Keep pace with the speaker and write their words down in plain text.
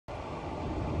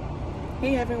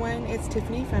Hey everyone, it's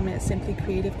Tiffany from Simply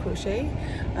Creative Crochet.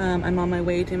 I'm on my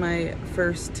way to my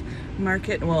first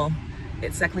market. Well,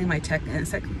 it's technically my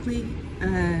technically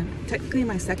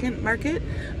my second market,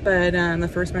 but the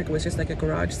first market was just like a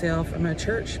garage sale from a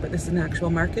church, but this is an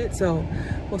actual market, so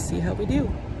we'll see how we do.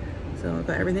 So I've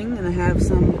got everything and I have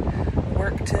some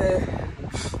work to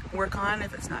work on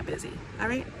if it's not busy. All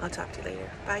right, I'll talk to you later.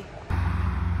 Bye.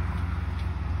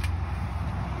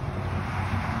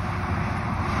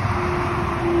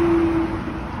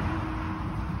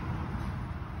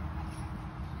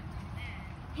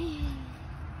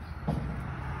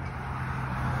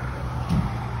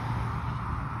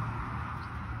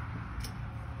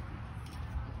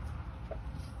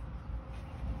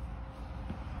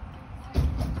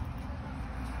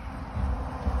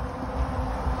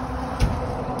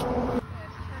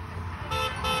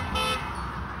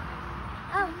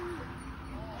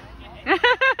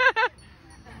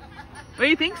 What do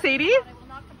you think, Sadie?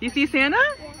 You see Santa?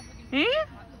 Yeah. Eh?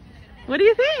 What do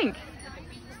you think?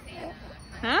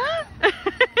 Huh?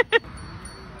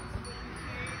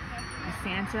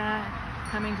 Santa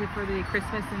coming for the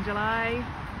Christmas in July.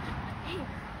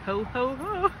 Ho, ho,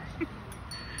 ho.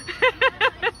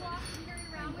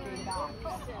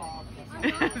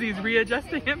 He's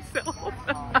readjusting himself.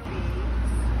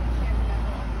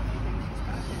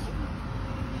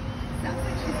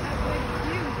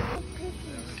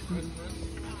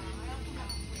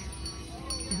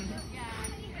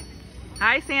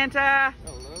 Hi, Santa.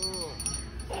 Hello.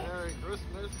 Merry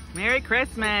Christmas. Merry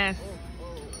Christmas.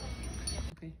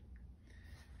 Okay.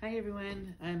 Hi,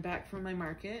 everyone. I'm back from my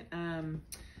market.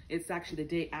 It's actually the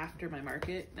day after my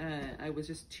market. I was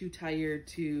just too tired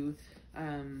to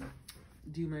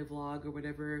do my vlog or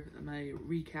whatever, my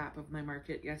recap of my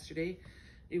market yesterday.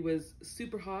 It was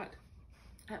super hot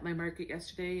at my market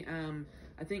yesterday.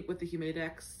 I think with the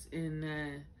humidex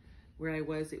in where I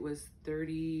was, it was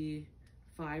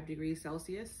 35 degrees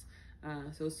Celsius.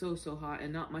 So hot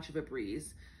and not much of a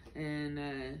breeze. And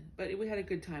but we had a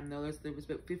good time though. There was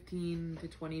about 15 to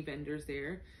 20 vendors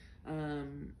there.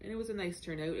 And it was a nice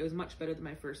turnout. It was much better than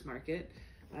my first market.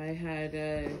 I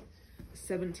had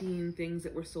 17 things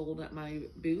that were sold at my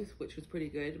booth, which was pretty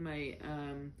good. My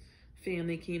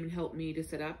family came and helped me to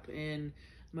set up, and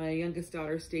my youngest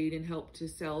daughter stayed and helped to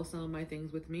sell some of my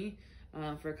things with me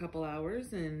for a couple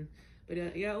hours.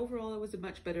 But yeah, overall it was a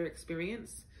much better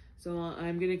experience. So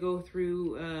I'm gonna go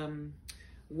through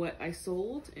what I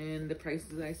sold and the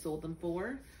prices I sold them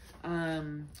for.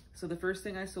 So the first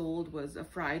thing I sold was a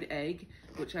fried egg,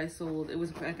 which I sold, it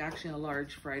was actually a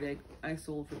large fried egg. I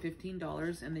sold for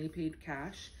 $15 and they paid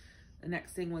cash. The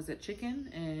next thing was a chicken,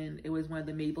 and it was one of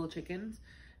the Mabel chickens,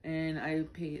 and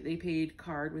they paid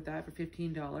card with that for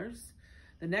 $15.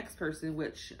 The next person,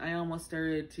 which I almost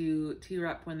started to tear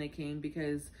up when they came,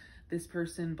 because this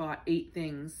person bought 8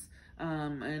 things,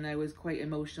 and I was quite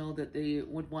emotional that they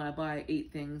would want to buy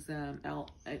 8 things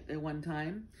at one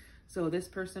time. So this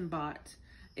person bought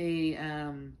a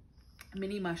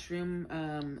mini mushroom.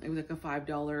 It was like a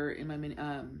 $5 in my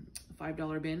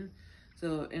 $5 bin.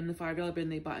 So in the $5 bin,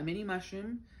 they bought a mini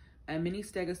mushroom, a mini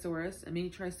stegosaurus, a mini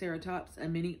triceratops, a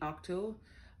mini octo,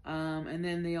 and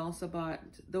then they also bought,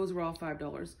 those were all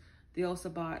 $5. They also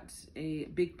bought a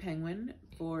big penguin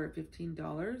for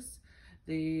 $15.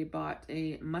 They bought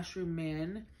a mushroom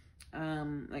man,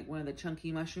 like one of the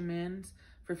chunky mushroom mans,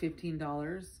 for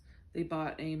 $15. They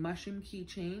bought a mushroom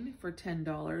keychain for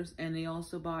 $10, and they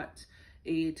also bought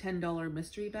a $10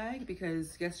 mystery bag,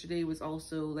 because yesterday was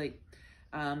also like,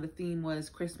 the theme was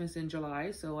Christmas in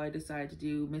July, so I decided to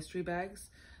do mystery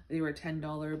bags. They were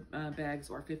 $10 bags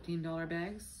or $15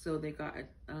 bags, so they got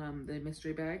the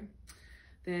mystery bag.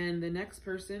 Then the next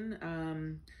person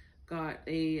got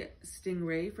a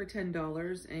stingray for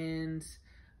 $10, and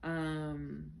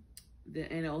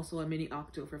also a mini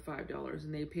octo for $5,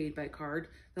 and they paid by card.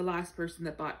 The last person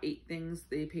that bought 8 things,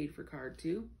 they paid for card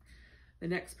too. The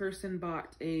next person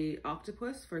bought a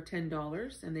octopus for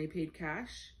 $10 and they paid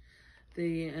cash.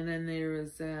 And then there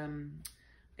was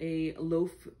a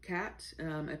loaf cat,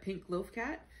 a pink loaf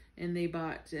cat, and they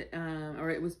bought it, or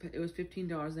it was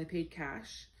 $15 and they paid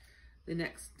cash. The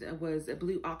next was a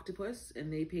blue octopus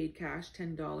and they paid cash,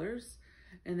 $10.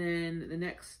 And then the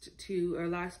next two, or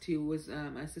last two, was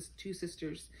 2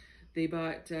 sisters. They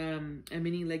bought a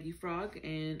mini leggy frog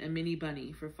and a mini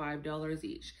bunny for $5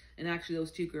 each. And actually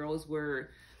those 2 girls were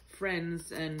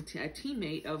friends and a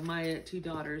teammate of my 2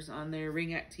 daughters on their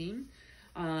ringette team.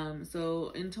 So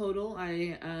in total,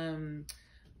 I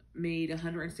made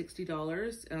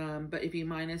 $160. But if you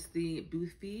minus the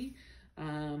booth fee,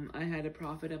 I had a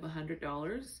profit of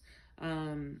 $100.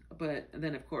 But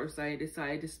then of course I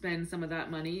decided to spend some of that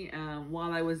money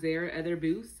while I was there at other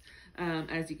booths.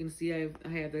 As you can see, I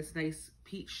have this nice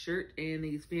peach shirt and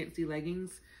these fancy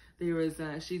leggings. There was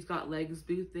She's Got Legs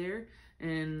booth there,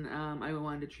 and I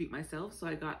wanted to treat myself, so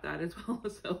I got that as well.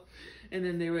 So, and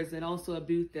then there was also a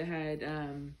booth that had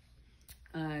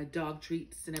dog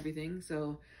treats and everything.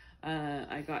 So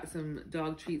I got some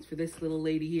dog treats for this little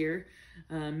lady here,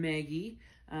 Maggie.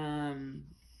 And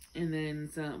then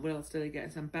what else did I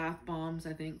get? Some bath bombs,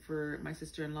 I think, for my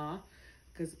sister-in-law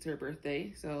because it's her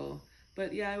birthday. So,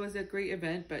 but yeah, it was a great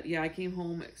event. But yeah, I came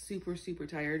home super, super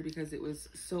tired because it was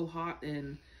so hot,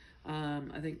 and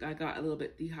I think I got a little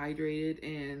bit dehydrated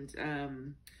and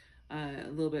a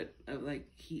little bit of like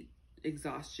heat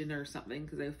exhaustion or something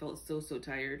because I felt so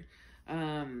tired.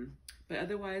 But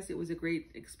otherwise it was a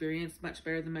great experience, much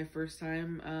better than my first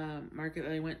time market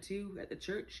that I went to at the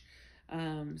church.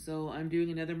 So I'm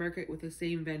doing another market with the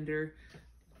same vendor.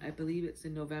 I believe it's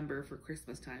in November for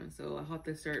Christmas time, so I'll have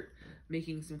to start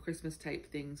making some Christmas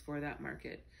type things for that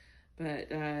market.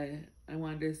 But I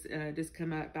wanted to just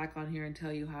come back on here and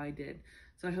tell you how I did.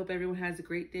 So I hope everyone has a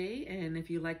great day, and if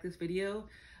you like this video,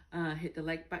 hit the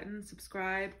like button,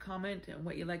 subscribe, comment on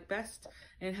what you like best,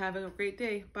 and have a great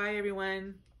day. Bye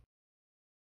everyone.